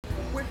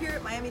We're here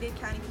at Miami-Dade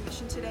County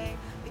Commission today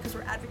because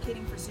we're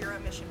advocating for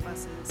zero-emission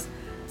buses.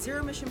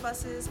 Zero-emission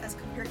buses, as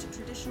compared to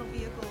traditional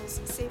vehicles,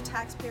 save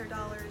taxpayer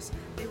dollars,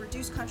 they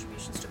reduce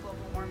contributions to global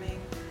warming,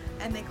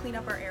 and they clean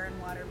up our air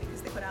and water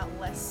because they put out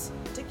less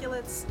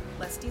particulates,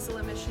 less diesel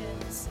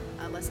emissions,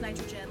 less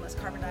nitrogen, less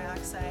carbon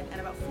dioxide,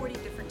 and about 40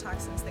 different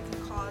toxins that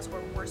can cause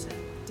or worsen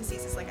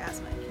diseases like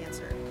asthma and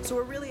cancer. So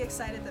we're really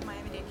excited that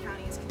Miami-Dade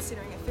County is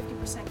considering a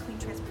 50% clean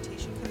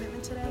transportation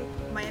commitment today.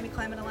 Miami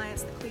Climate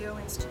Alliance, the Clio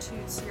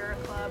Institute, Sierra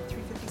Club,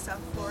 350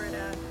 South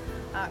Florida,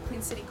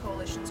 Clean City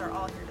Coalitions are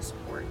all here to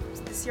support.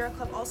 The Sierra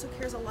Club also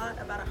cares a lot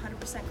about 100%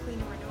 clean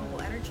and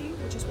renewable energy,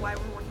 which is why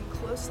we're working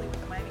closely with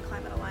the Miami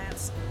Climate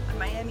Alliance on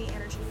Miami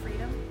Energy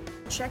Freedom.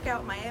 Check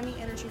out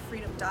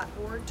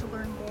miamienergyfreedom.org to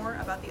learn more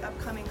about the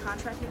upcoming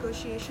contract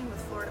negotiation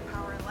with Florida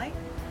Power and Light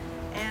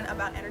and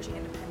about energy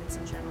independence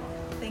in general.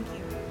 Thank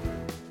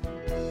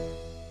you.